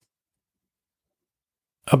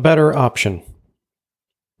A better option.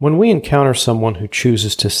 When we encounter someone who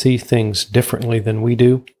chooses to see things differently than we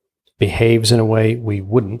do, behaves in a way we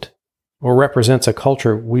wouldn't, or represents a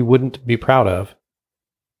culture we wouldn't be proud of,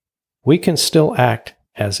 we can still act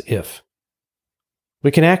as if.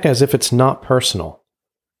 We can act as if it's not personal.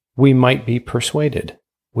 We might be persuaded.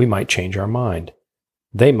 We might change our mind.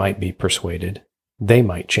 They might be persuaded. They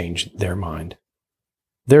might change their mind.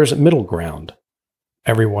 There's middle ground.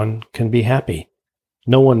 Everyone can be happy.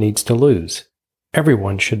 No one needs to lose.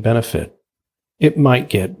 Everyone should benefit. It might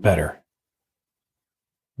get better.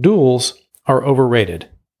 Duels are overrated,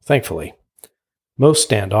 thankfully. Most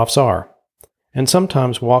standoffs are, and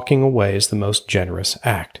sometimes walking away is the most generous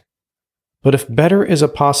act. But if better is a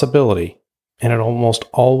possibility, and it almost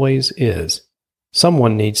always is,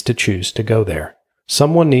 someone needs to choose to go there.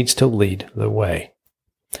 Someone needs to lead the way.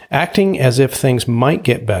 Acting as if things might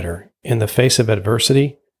get better in the face of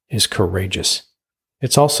adversity is courageous.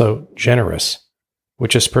 It's also generous,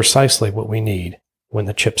 which is precisely what we need when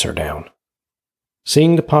the chips are down.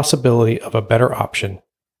 Seeing the possibility of a better option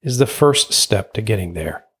is the first step to getting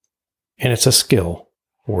there, and it's a skill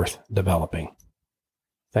worth developing.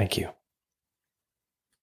 Thank you.